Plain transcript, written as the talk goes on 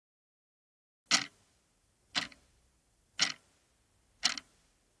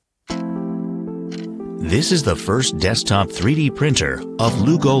This is the first desktop 3D printer of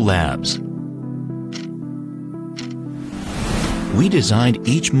LUGO Labs. We designed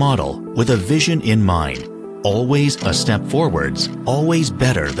each model with a vision in mind, always a step forwards, always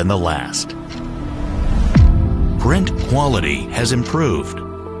better than the last. Print quality has improved.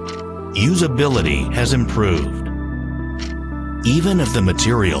 Usability has improved. Even if the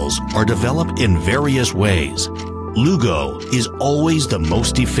materials are developed in various ways, LUGO is always the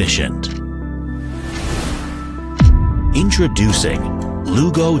most efficient. Introducing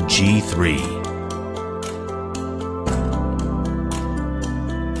LUGO G3.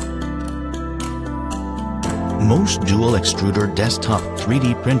 Most dual extruder desktop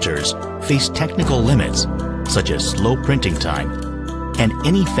 3D printers face technical limits such as slow printing time and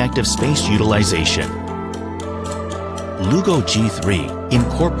ineffective space utilization. LUGO G3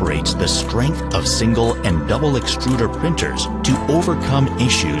 incorporates the strength of single and double extruder printers to overcome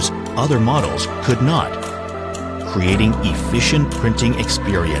issues other models could not, creating efficient printing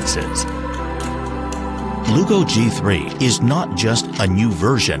experiences. LUGO G3 is not just a new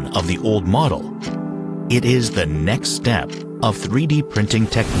version of the old model. It is the next step of 3D printing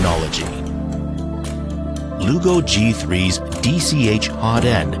technology. LUGO G3's DCH hot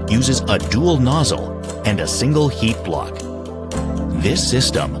end uses a dual nozzle and a single heat block. This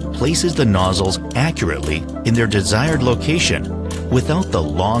system places the nozzles accurately in their desired location without the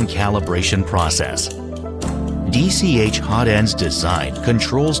long calibration process. DCH hot end's design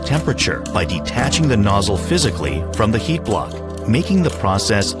controls temperature by detaching the nozzle physically from the heat block, making the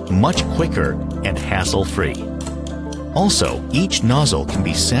process much quicker and hassle-free. Also, each nozzle can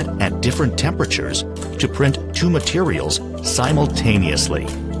be set at different temperatures to print two materials simultaneously.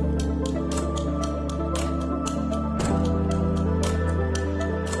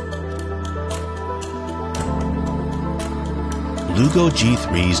 LUGO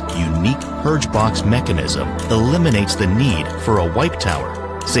G3's unique Purge-Box mechanism eliminates the need for a wipe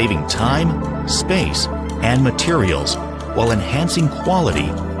tower, saving time, space, and materials while enhancing quality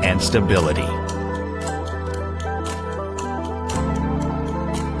and stability.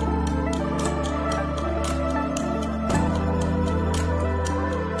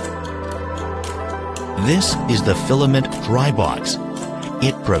 This is the filament dry box.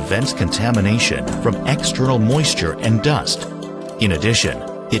 It prevents contamination from external moisture and dust. In addition,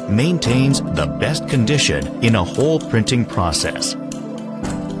 it maintains the best condition in a whole printing process.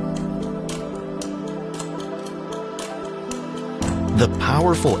 The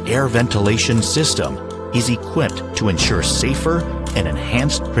powerful air ventilation system is equipped to ensure safer and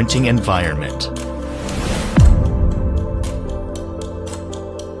enhanced printing environment.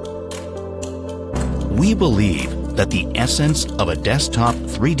 We believe that the essence of a desktop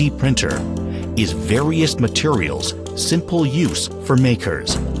 3D printer is various materials, simple use for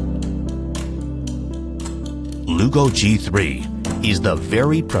makers. LUGO G3 is the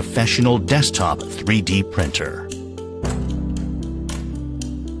very professional desktop 3D printer.